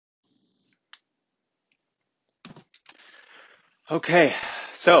Okay,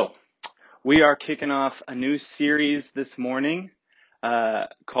 so we are kicking off a new series this morning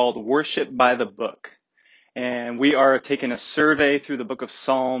called Worship by the Book. And we are taking a survey through the book of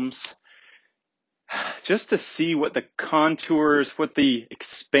Psalms just to see what the contours, what the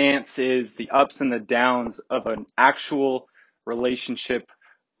expanse is, the ups and the downs of an actual relationship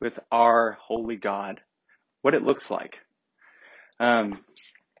with our holy God, what it looks like.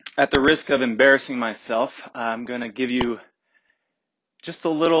 At the risk of embarrassing myself, I'm going to give you just a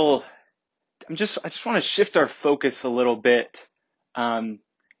little I just want to shift our focus a little bit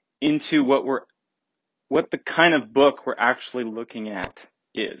into what the kind of book we're actually looking at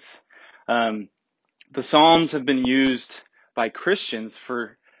is. The Psalms have been used by Christians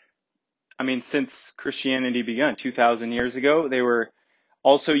since Christianity began 2,000 years ago. They were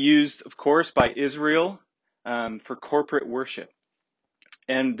also used, of course, by Israel for corporate worship.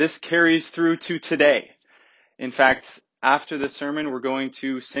 And this carries through to today. In fact, after the sermon, we're going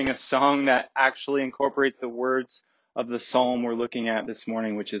to sing a song that actually incorporates the words of the psalm we're looking at this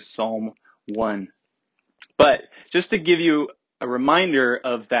morning, which is Psalm 1. But just to give you a reminder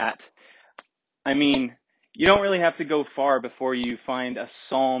of that, you don't really have to go far before you find a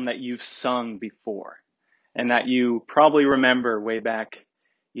psalm that you've sung before and that you probably remember way back,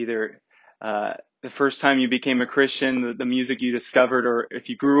 either the first time you became a Christian, the music you discovered, or if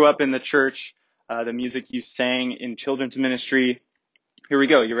you grew up in the church, the music you sang in children's ministry. Here we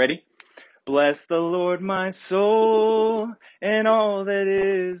go. You ready? Bless the Lord, my soul, and all that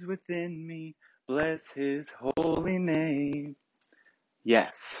is within me. Bless his holy name.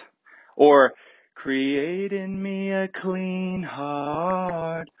 Yes. Or, create in me a clean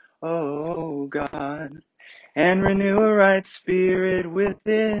heart, oh God, and renew a right spirit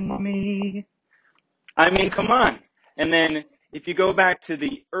within me. Come on. And then if you go back to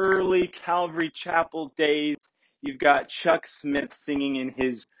the early Calvary Chapel days, you've got Chuck Smith singing in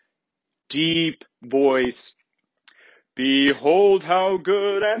his deep voice, behold how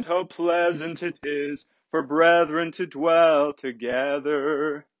good and how pleasant it is for brethren to dwell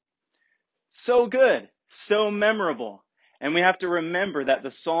together. So good, so memorable. And we have to remember that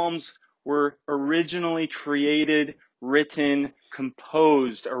the Psalms were originally created, written,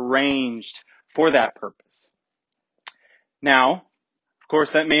 composed, arranged for that purpose. Now, of course,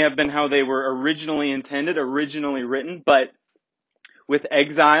 that may have been how they were originally intended, originally written, but with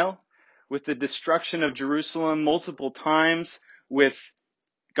exile, with the destruction of Jerusalem multiple times, with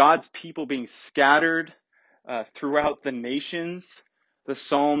God's people being scattered throughout the nations, the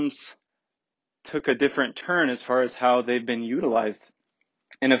Psalms took a different turn as far as how they've been utilized.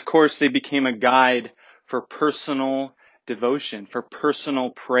 And of course, they became a guide for personal devotion, for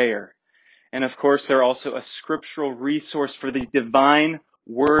personal prayer. And of course, they're also a scriptural resource for the divine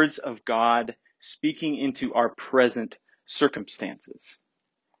words of God speaking into our present circumstances.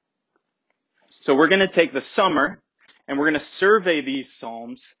 So we're going to take the summer and we're going to survey these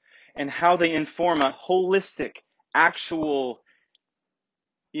Psalms and how they inform a holistic, actual,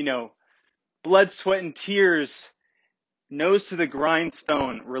 blood, sweat, and tears, nose to the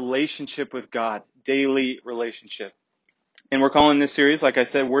grindstone relationship with God, daily relationship. And we're calling this series, like I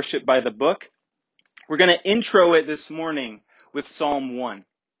said, Worship by the Book. We're going to intro it this morning with Psalm 1.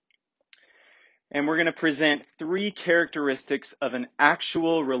 And we're going to present 3 characteristics of an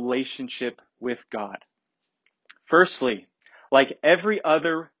actual relationship with God. Firstly, like every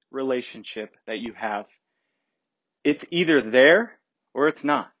other relationship that you have, it's either there or it's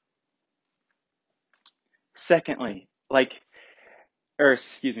not. Secondly,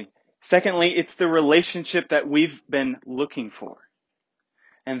 it's the relationship that we've been looking for.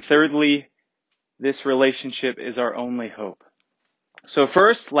 And thirdly, this relationship is our only hope. So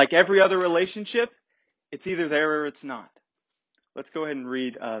first, like every other relationship, it's either there or it's not. Let's go ahead and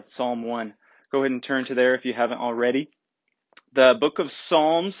read Psalm 1. Go ahead and turn to there if you haven't already. The book of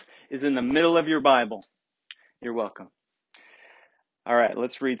Psalms is in the middle of your Bible. You're welcome. All right,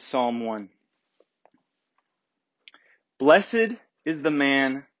 let's read Psalm 1. Blessed is the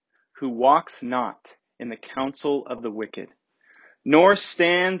man who walks not in the counsel of the wicked, nor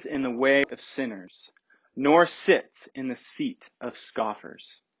stands in the way of sinners, nor sits in the seat of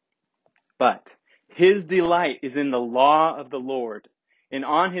scoffers. But his delight is in the law of the Lord, and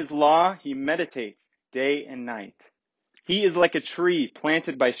on his law he meditates day and night. He is like a tree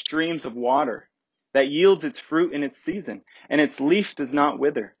planted by streams of water that yields its fruit in its season, and its leaf does not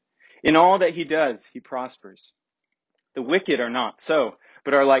wither. In all that he does, he prospers. The wicked are not so,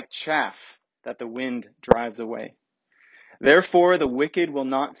 but are like chaff that the wind drives away. Therefore, the wicked will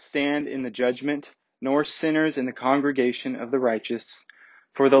not stand in the judgment, nor sinners in the congregation of the righteous.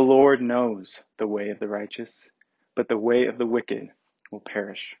 For the Lord knows the way of the righteous, but the way of the wicked will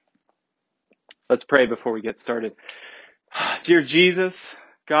perish. Let's pray before we get started. Dear Jesus,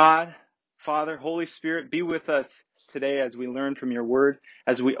 God, Father, Holy Spirit, be with us today as we learn from your word,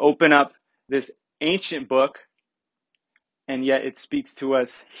 as we open up this ancient book, and yet it speaks to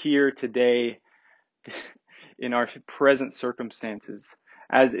us here today in our present circumstances,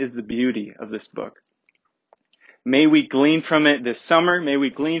 as is the beauty of this book. May we glean from it this summer. May we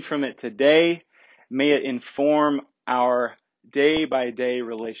glean from it today. May it inform our day-by-day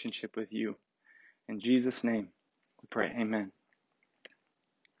relationship with you. In Jesus' name, we pray. Amen.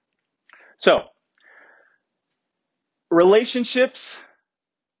 So, relationships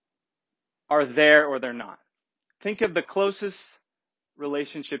are there or they're not. Think of the closest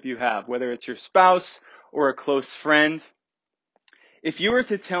relationship you have, whether it's your spouse or a close friend. If you were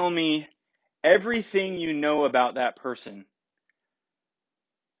to tell me everything you know about that person,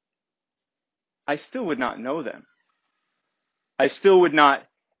 I still would not know them. I still would not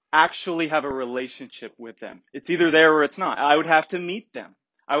actually have a relationship with them. It's either there or it's not. I would have to meet them.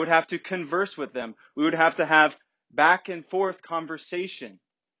 I would have to converse with them. We would have to have back and forth conversation.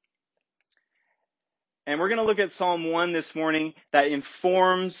 And we're going to look at Psalm 1 this morning that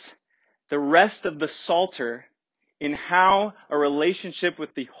informs the rest of the Psalter in how a relationship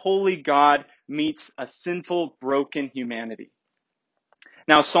with the holy God meets a sinful, broken humanity.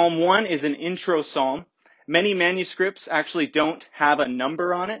 Now, Psalm 1 is an intro psalm. Many manuscripts actually don't have a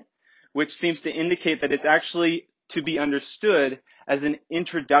number on it, which seems to indicate that it's actually to be understood as an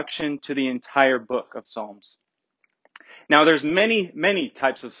introduction to the entire book of Psalms. Now, there's many, many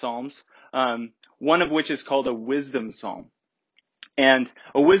types of psalms, one of which is called a wisdom psalm. And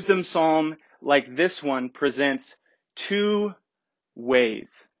a wisdom psalm like this one presents two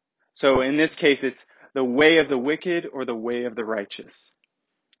ways. So in this case, it's the way of the wicked or the way of the righteous.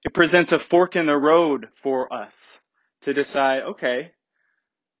 It presents a fork in the road for us to decide, okay,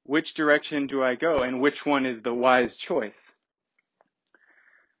 which direction do I go and which one is the wise choice?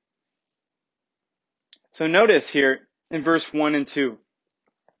 So notice here in verse 1 and 2,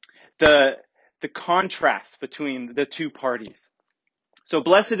 the contrast between the two parties. So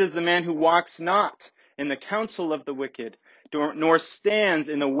blessed is the man who walks not in the counsel of the wicked, nor stands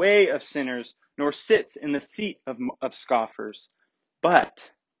in the way of sinners, nor sits in the seat of scoffers.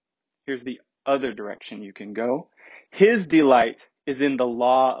 But here's the other direction you can go. His delight is in the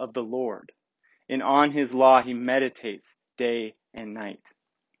law of the Lord, and on his law he meditates day and night.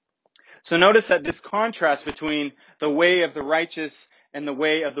 So notice that this contrast between the way of the righteous and the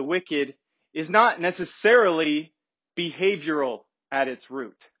way of the wicked is not necessarily behavioral at its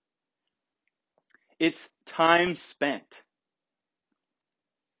root. It's time spent.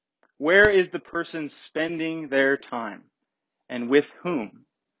 Where is the person spending their time, and with whom?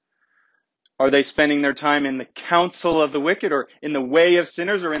 Are they spending their time in the counsel of the wicked, or in the way of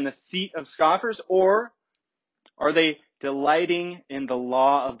sinners, or in the seat of scoffers? Or are they delighting in the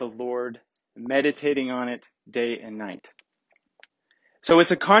law of the Lord, meditating on it day and night? So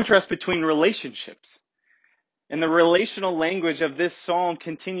it's a contrast between relationships. And the relational language of this psalm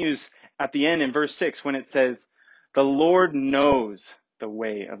continues at the end in verse 6 when it says, "The Lord knows the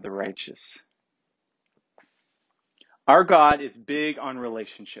way of the righteous." Our God is big on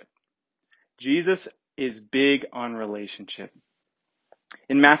relationship. Jesus is big on relationship.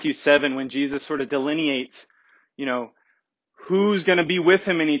 In Matthew 7, when Jesus sort of delineates, who's going to be with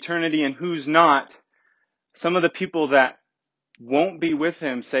him in eternity and who's not, some of the people that won't be with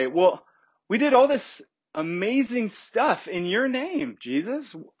him say, well, we did all this amazing stuff in your name,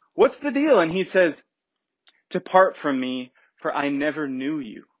 Jesus. What's the deal? And he says, depart from me, for I never knew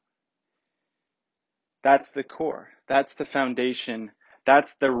you. That's the core. That's the foundation.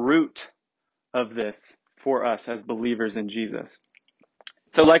 That's the root of this for us as believers in Jesus.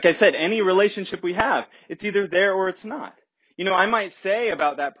 So like I said, any relationship we have, it's either there or it's not. I might say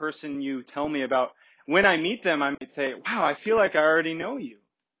about that person you tell me about, when I meet them, I might say, wow, I feel like I already know you.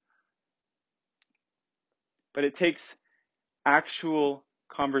 But it takes actual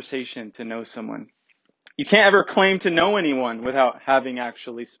conversation to know someone. You can't ever claim to know anyone without having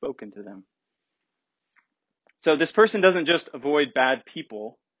actually spoken to them. So this person doesn't just avoid bad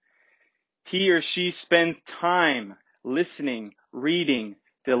people. He or she spends time listening, reading,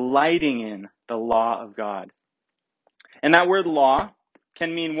 delighting in the law of God. And that word law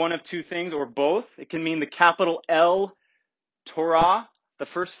can mean one of two things or both. It can mean the capital L, Torah, the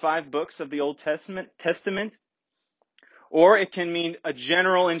first 5 books of the Old Testament, or it can mean a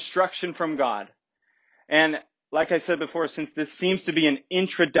general instruction from God. And like I said before, since this seems to be an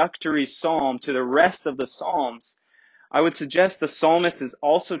introductory psalm to the rest of the psalms, I would suggest the psalmist is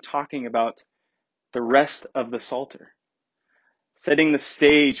also talking about the rest of the Psalter, setting the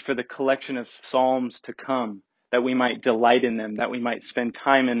stage for the collection of psalms to come, that we might delight in them, that we might spend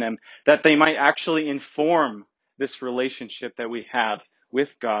time in them, that they might actually inform this relationship that we have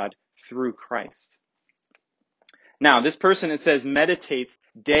with God through Christ. Now, this person, it says, meditates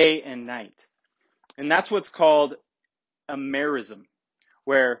day and night. And that's what's called a merism,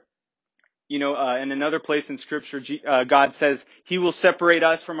 where, in another place in Scripture, God says he will separate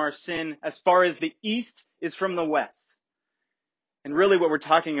us from our sin as far as the east is from the west. And really what we're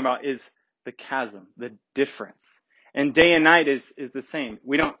talking about is the chasm, the difference. And day and night is the same.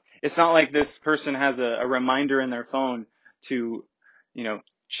 It's not like this person has a reminder in their phone to,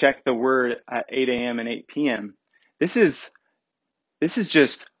 check the word at 8 a.m. and 8 p.m. This is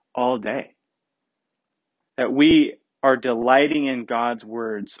just all day. That we are delighting in God's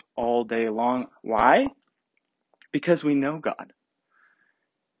words all day long. Why? Because we know God.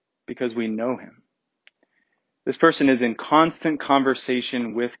 Because we know him. This person is in constant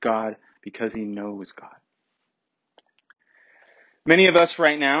conversation with God because he knows God. Many of us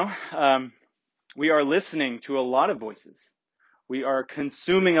right now, we are listening to a lot of voices. We are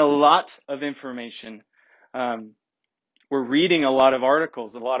consuming a lot of information. We're reading a lot of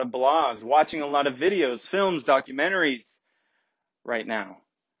articles, a lot of blogs, watching a lot of videos, films, documentaries right now.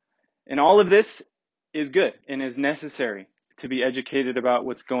 And all of this is good and is necessary to be educated about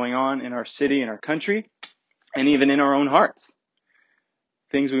what's going on in our city, in our country, and even in our own hearts.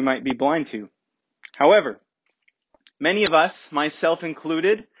 Things we might be blind to. However, many of us, myself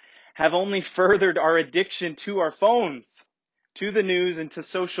included, have only furthered our addiction to our phones, to the news, and to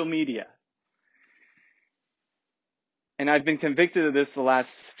social media. And I've been convicted of this the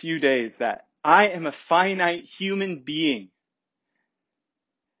last few days, that I am a finite human being,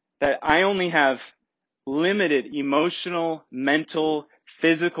 that I only have limited emotional, mental,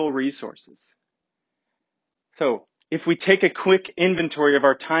 physical resources. So if we take a quick inventory of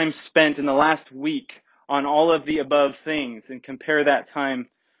our time spent in the last week on all of the above things and compare that time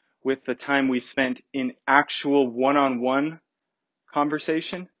with the time we spent in actual one-on-one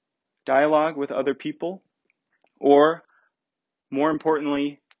conversation, dialogue with other people, or more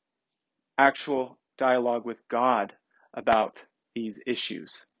importantly, actual dialogue with God about these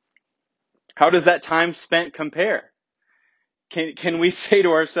issues. How does that time spent compare? Can we say to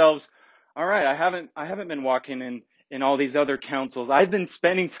ourselves, all right, I haven't been walking in all these other councils. I've been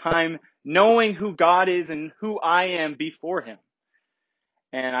spending time knowing who God is and who I am before him.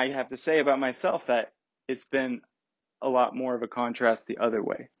 And I have to say about myself that it's been a lot more of a contrast the other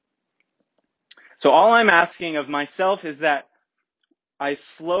way. So all I'm asking of myself is that I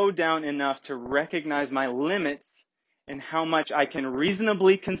slow down enough to recognize my limits and how much I can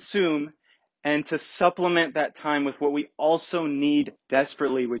reasonably consume, and to supplement that time with what we also need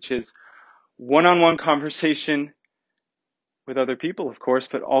desperately, which is one-on-one conversation with other people, of course,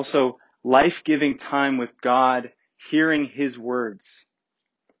 but also life-giving time with God, hearing his words.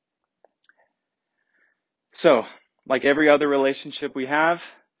 So, like every other relationship we have,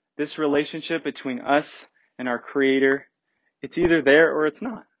 this relationship between us and our Creator, it's either there or it's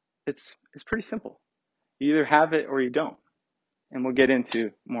not. It's pretty simple. You either have it or you don't. And we'll get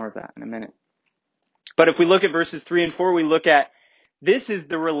into more of that in a minute. But if we look at verses 3 and 4, we look at, this is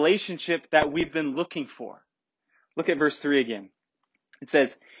the relationship that we've been looking for. Look at verse 3 again. It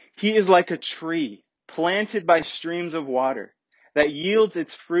says, he is like a tree planted by streams of water that yields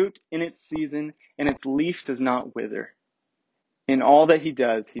its fruit in its season, and its leaf does not wither. In all that he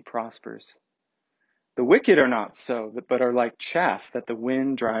does, he prospers. The wicked are not so, but are like chaff that the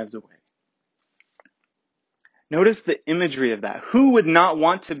wind drives away. Notice the imagery of that. Who would not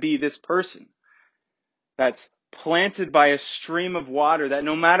want to be this person that's planted by a stream of water that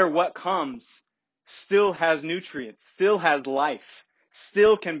no matter what comes, still has nutrients, still has life,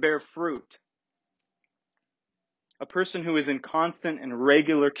 still can bear fruit? A person who is in constant and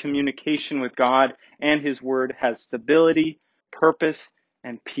regular communication with God and his word has stability, purpose,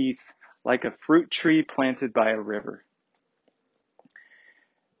 and peace, like a fruit tree planted by a river.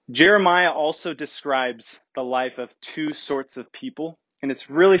 Jeremiah also describes the life of two sorts of people, and it's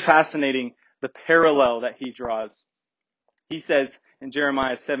really fascinating the parallel that he draws. He says in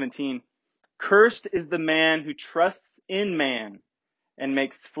Jeremiah 17, cursed is the man who trusts in man and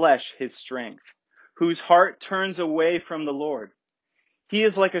makes flesh his strength, whose heart turns away from the Lord. He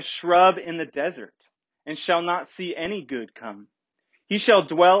is like a shrub in the desert and shall not see any good come. He shall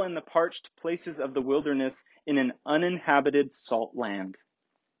dwell in the parched places of the wilderness in an uninhabited salt land.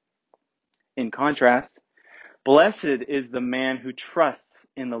 In contrast, blessed is the man who trusts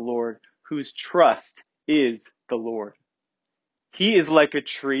in the Lord, whose trust is the Lord. He is like a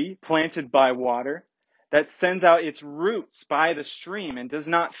tree planted by water that sends out its roots by the stream and does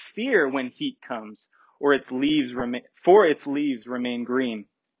not fear when heat comes, or its leaves remain green,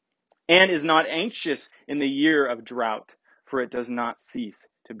 and is not anxious in the year of drought, for it does not cease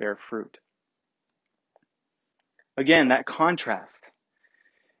to bear fruit. Again, that contrast.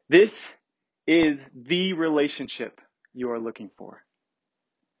 This is the relationship you are looking for.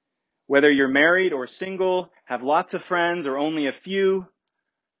 Whether you're married or single, have lots of friends or only a few,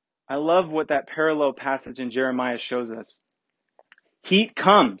 I love what that parallel passage in Jeremiah shows us. Heat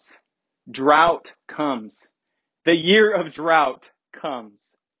comes. Drought comes. The year of drought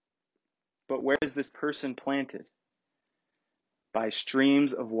comes. But where is this person planted? By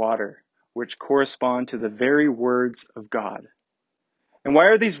streams of water, which correspond to the very words of God. And why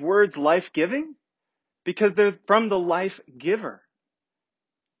are these words life-giving? Because they're from the life giver.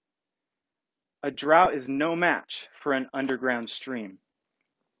 A drought is no match for an underground stream.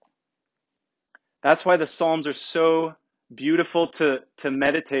 That's why the Psalms are so beautiful to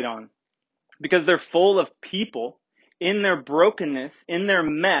meditate on, because they're full of people in their brokenness, in their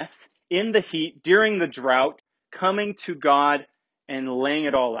mess, in the heat, during the drought, coming to God and laying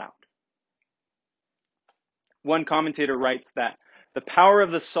it all out. One commentator writes that the power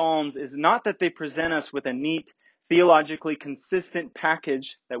of the Psalms is not that they present us with a neat, theologically consistent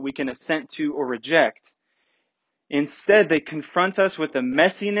package that we can assent to or reject. Instead, they confront us with the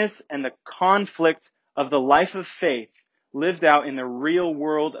messiness and the conflict of the life of faith lived out in the real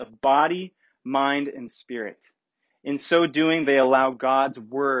world of body, mind, and spirit. In so doing, they allow God's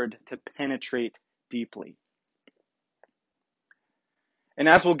word to penetrate deeply. And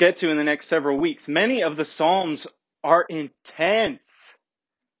as we'll get to in the next several weeks, many of the Psalms are intense.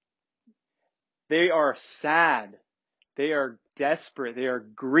 They are sad. They are desperate. They are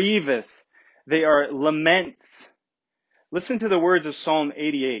grievous. They are laments. Listen to the words of Psalm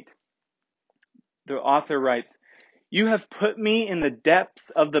 88. The author writes, "You have put me in the depths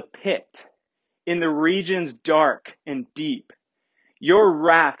of the pit, in the regions dark and deep. Your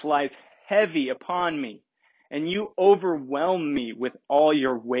wrath lies heavy upon me, and you overwhelm me with all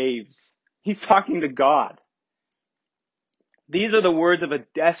your waves." He's talking to God. These are the words of a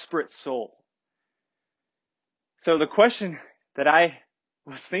desperate soul. So the question that I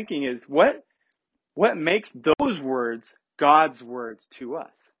was thinking is, what makes those words God's words to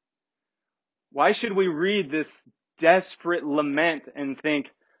us? Why should we read this desperate lament and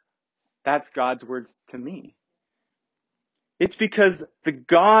think, that's God's words to me? It's because the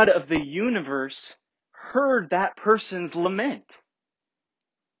God of the universe heard that person's lament.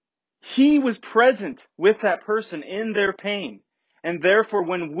 He was present with that person in their pain. And therefore,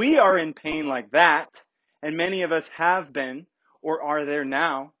 when we are in pain like that, and many of us have been or are there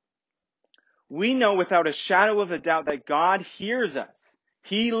now, we know without a shadow of a doubt that God hears us.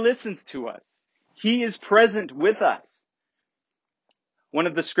 He listens to us. He is present with us. One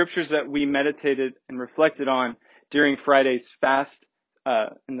of the scriptures that we meditated and reflected on during Friday's fast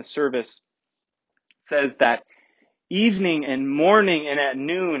in the service says that evening and morning and at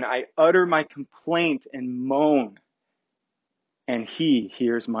noon I utter my complaint and moan, and he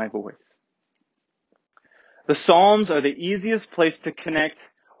hears my voice. The Psalms are the easiest place to connect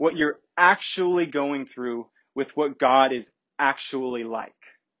what you're actually going through with what God is actually like.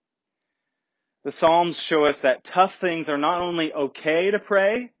 The Psalms show us that tough things are not only okay to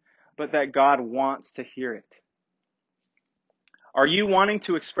pray, but that God wants to hear it. Are you wanting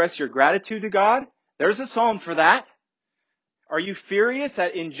to express your gratitude to God? There's a psalm for that. Are you furious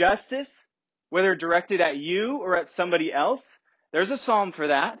at injustice, whether directed at you or at somebody else? There's a psalm for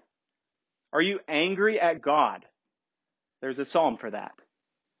that. Are you angry at God? There's a psalm for that.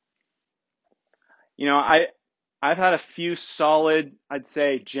 You know, I've had a few solid, I'd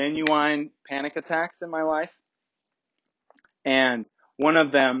say, genuine panic attacks in my life. And one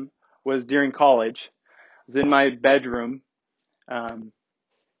of them was during college. I was in my bedroom,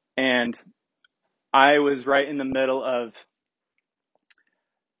 and I was right in the middle of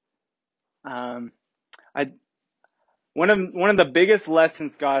one of the biggest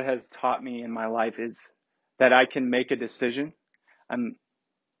lessons God has taught me in my life is that I can make a decision.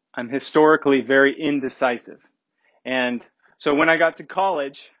 I'm historically very indecisive. And so when I got to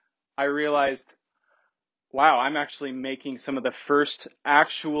college, I realized, wow, I'm actually making some of the first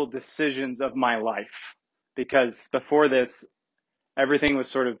actual decisions of my life. Because before this, everything was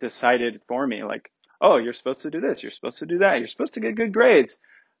sort of decided for me. Like, oh, you're supposed to do this. You're supposed to do that. You're supposed to get good grades.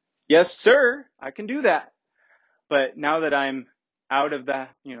 Yes, sir, I can do that. But now that I'm out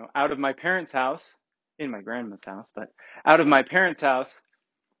of my parents' house, in my grandma's house, but out of my parents' house,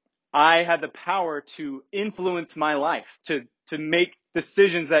 I had the power to influence my life, to to make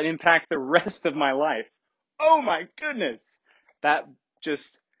decisions that impact the rest of my life. Oh my goodness. That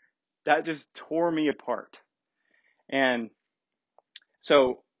just tore me apart. And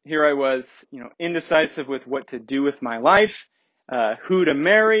so here I was, indecisive with what to do with my life, who to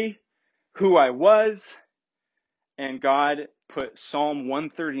marry, who I was, and God put Psalm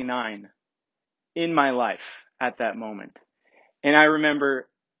 139 in my life at that moment. And I remember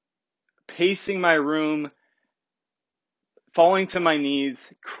pacing my room, falling to my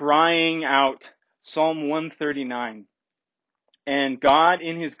knees, crying out Psalm 139. And God,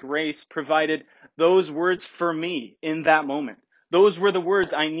 in His grace, provided those words for me in that moment. Those were the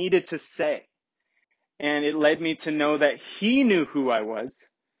words I needed to say. And it led me to know that He knew who I was,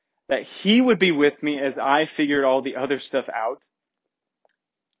 that He would be with me as I figured all the other stuff out.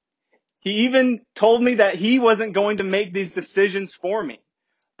 He even told me that He wasn't going to make these decisions for me,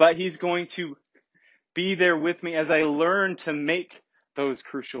 but He's going to be there with me as I learn to make those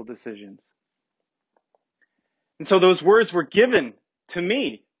crucial decisions. And so those words were given to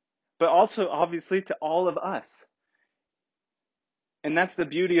me, but also obviously to all of us. And that's the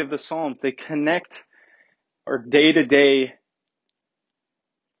beauty of the Psalms. They connect our day-to-day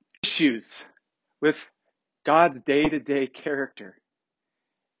issues with God's day-to-day character.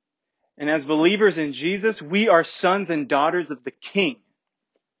 And as believers in Jesus, we are sons and daughters of the King.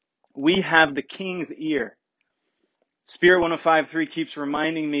 We have the King's ear. Spirit 105.3 keeps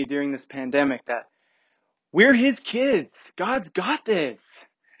reminding me during this pandemic that we're His kids. God's got this.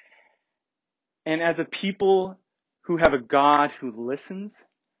 And as a people who have a God who listens,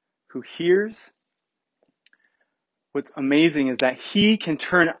 who hears, what's amazing is that He can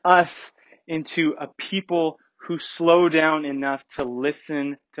turn us into a people who slow down enough to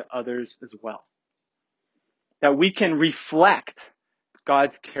listen to others as well. That we can reflect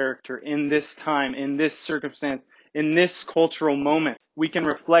God's character in this time, in this circumstance, in this cultural moment. We can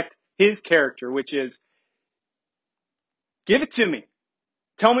reflect His character, which is, give it to me.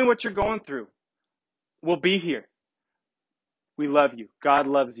 Tell me what you're going through. We'll be here. We love you. God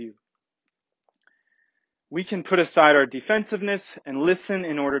loves you. We can put aside our defensiveness and listen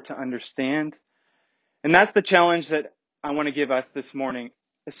in order to understand. And that's the challenge that I want to give us this morning,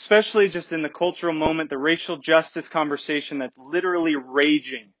 especially just in the cultural moment, the racial justice conversation that's literally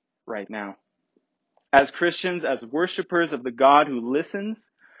raging right now. As Christians, as worshipers of the God who listens,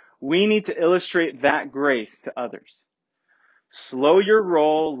 we need to illustrate that grace to others. Slow your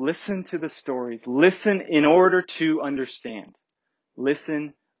roll, listen to the stories, listen in order to understand.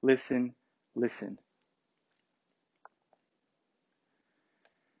 Listen, listen, listen.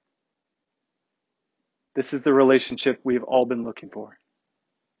 This is the relationship we've all been looking for.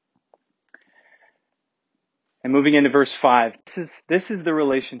 And moving into verse 5, this is the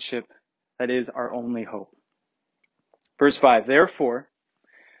relationship that is our only hope. Verse 5, therefore,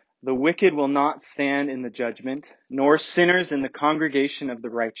 the wicked will not stand in the judgment, nor sinners in the congregation of the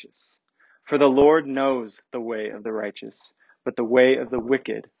righteous. For the Lord knows the way of the righteous, but the way of the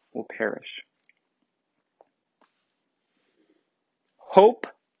wicked will perish. Hope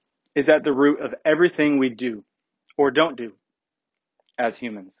is at the root of everything we do or don't do as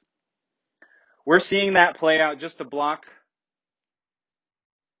humans. We're seeing that play out just a block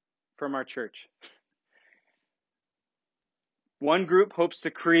from our church. One group hopes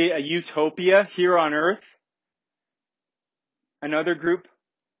to create a utopia here on earth. Another group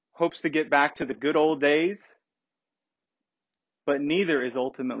hopes to get back to the good old days. But neither is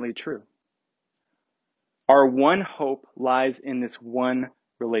ultimately true. Our one hope lies in this one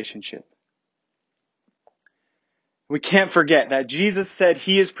relationship. We can't forget that Jesus said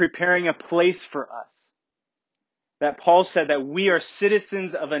He is preparing a place for us. That Paul said that we are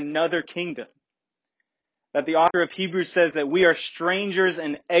citizens of another kingdom. That the author of Hebrews says that we are strangers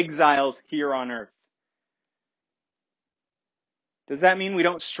and exiles here on earth. Does that mean we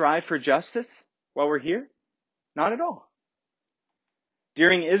don't strive for justice while we're here? Not at all.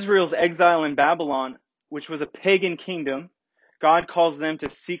 During Israel's exile in Babylon, which was a pagan kingdom, God calls them to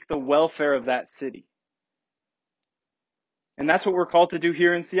seek the welfare of that city. And that's what we're called to do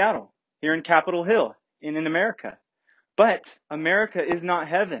here in Seattle, here in Capitol Hill, in America. But America is not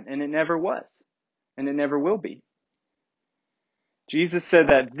heaven, and it never was, and it never will be. Jesus said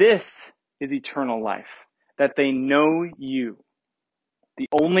that this is eternal life, that they know you, the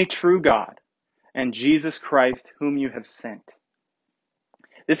only true God, and Jesus Christ, whom you have sent.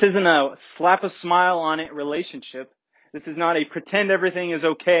 This isn't a slap a smile on it relationship. This is not a pretend everything is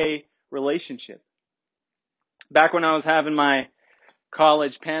okay relationship. Back when I was having my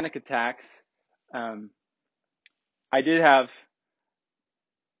college panic attacks, I did have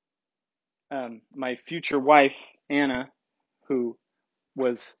my future wife, Anna, who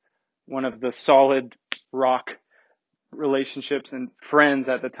was one of the solid rock relationships and friends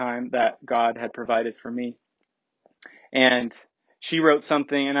at the time that God had provided for me. And she wrote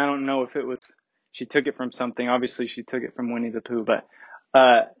something, and I don't know if it was, she took it from something. Obviously, she took it from Winnie the Pooh, but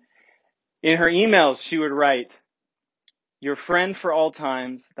in her emails, she would write, "Your friend for all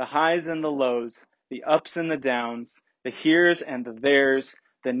times, the highs and the lows, the ups and the downs, the heres and the theirs,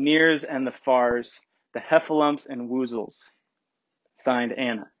 the nears and the fars, the heffalumps and woozles." Signed,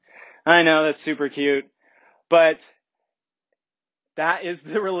 Anna. I know, that's super cute, but that is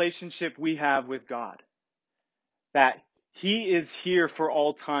the relationship we have with God. That He is here for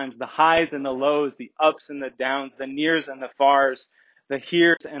all times, the highs and the lows, the ups and the downs, the nears and the fars, the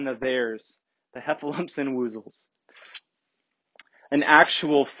heres and the theirs, the heffalumps and woozles. An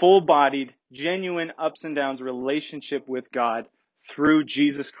actual, full-bodied, genuine ups and downs relationship with God through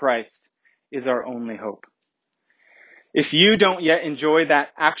Jesus Christ is our only hope. If you don't yet enjoy that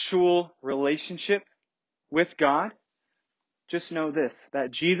actual relationship with God, just know this,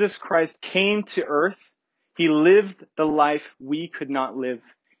 that Jesus Christ came to earth. He lived the life we could not live.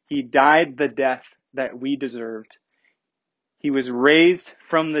 He died the death that we deserved. He was raised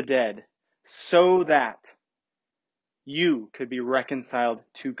from the dead so that you could be reconciled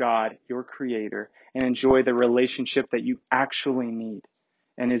to God, your Creator, and enjoy the relationship that you actually need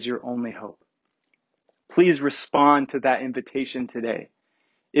and is your only hope. Please respond to that invitation today.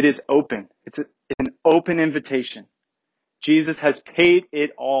 It is open. It's an open invitation. Jesus has paid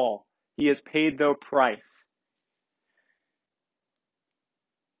it all. He has paid the price.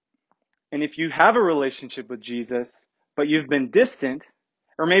 And if you have a relationship with Jesus, but you've been distant,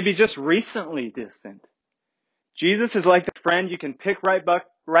 or maybe just recently distant, Jesus is like the friend you can pick right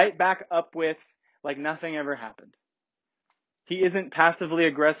back up with like nothing ever happened. He isn't passively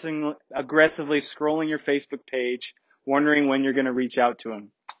aggressively scrolling your Facebook page, wondering when you're going to reach out to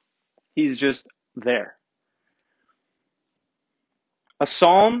him. He's just there. A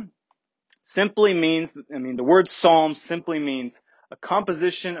psalm simply means, the word psalm simply means a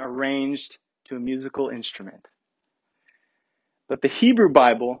composition arranged to a musical instrument. But the Hebrew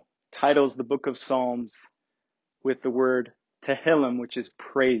Bible titles the book of Psalms with the word Tehillim, which is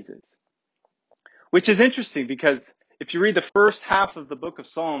praises. Which is interesting because if you read the first half of the book of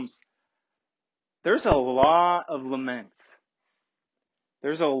Psalms, there's a lot of laments.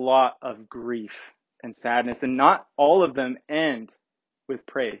 There's a lot of grief and sadness, and not all of them end with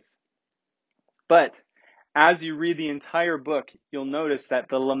praise. But as you read the entire book, you'll notice that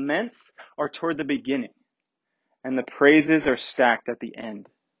the laments are toward the beginning and the praises are stacked at the end,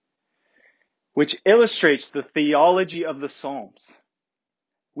 which illustrates the theology of the Psalms.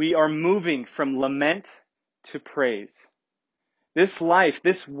 We are moving from lament to praise. This life,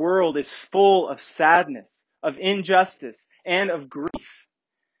 this world is full of sadness, of injustice, and of grief.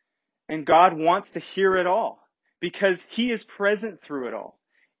 And God wants to hear it all because He is present through it all.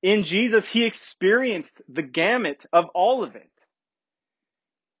 In Jesus, He experienced the gamut of all of it.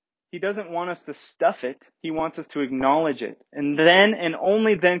 He doesn't want us to stuff it. He wants us to acknowledge it. And then and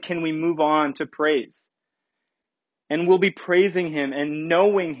only then can we move on to praise. And we'll be praising Him and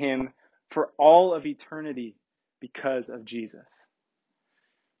knowing Him for all of eternity because of Jesus.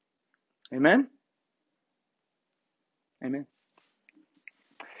 Amen? Amen.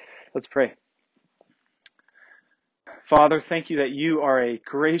 Let's pray. Father, thank you that you are a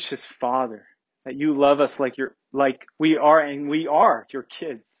gracious Father, that you love us like we are, and we are your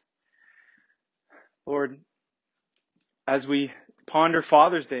kids. Lord, as we ponder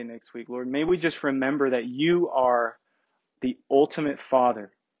Father's Day next week, Lord, may we just remember that you are the ultimate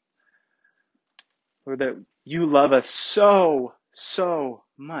Father. Lord, that you love us so, so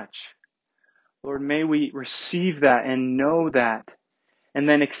much. Lord, may we receive that and know that, and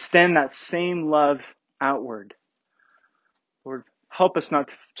then extend that same love outward. Lord, help us not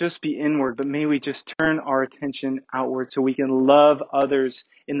to just be inward, but may we just turn our attention outward so we can love others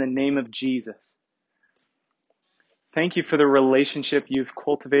in the name of Jesus. Thank you for the relationship you've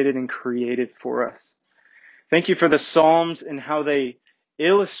cultivated and created for us. Thank you for the Psalms and how they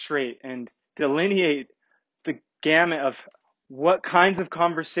illustrate and delineate the gamut of what kinds of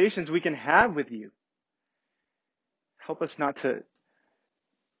conversations we can have with you. Help us not to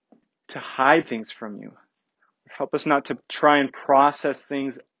hide things from you. Help us not to try and process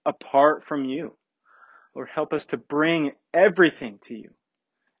things apart from you. Lord, help us to bring everything to you.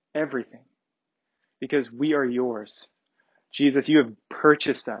 Everything. Because we are yours. Jesus, you have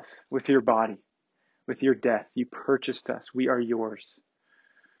purchased us with your body, with your death. You purchased us. We are yours.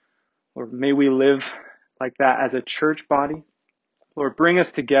 Lord, may we live like that as a church body. Lord, bring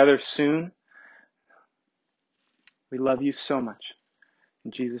us together soon. We love you so much.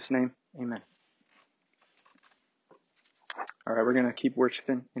 In Jesus' name, amen. All right, we're going to keep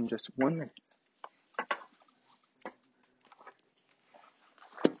worshiping in just 1 minute.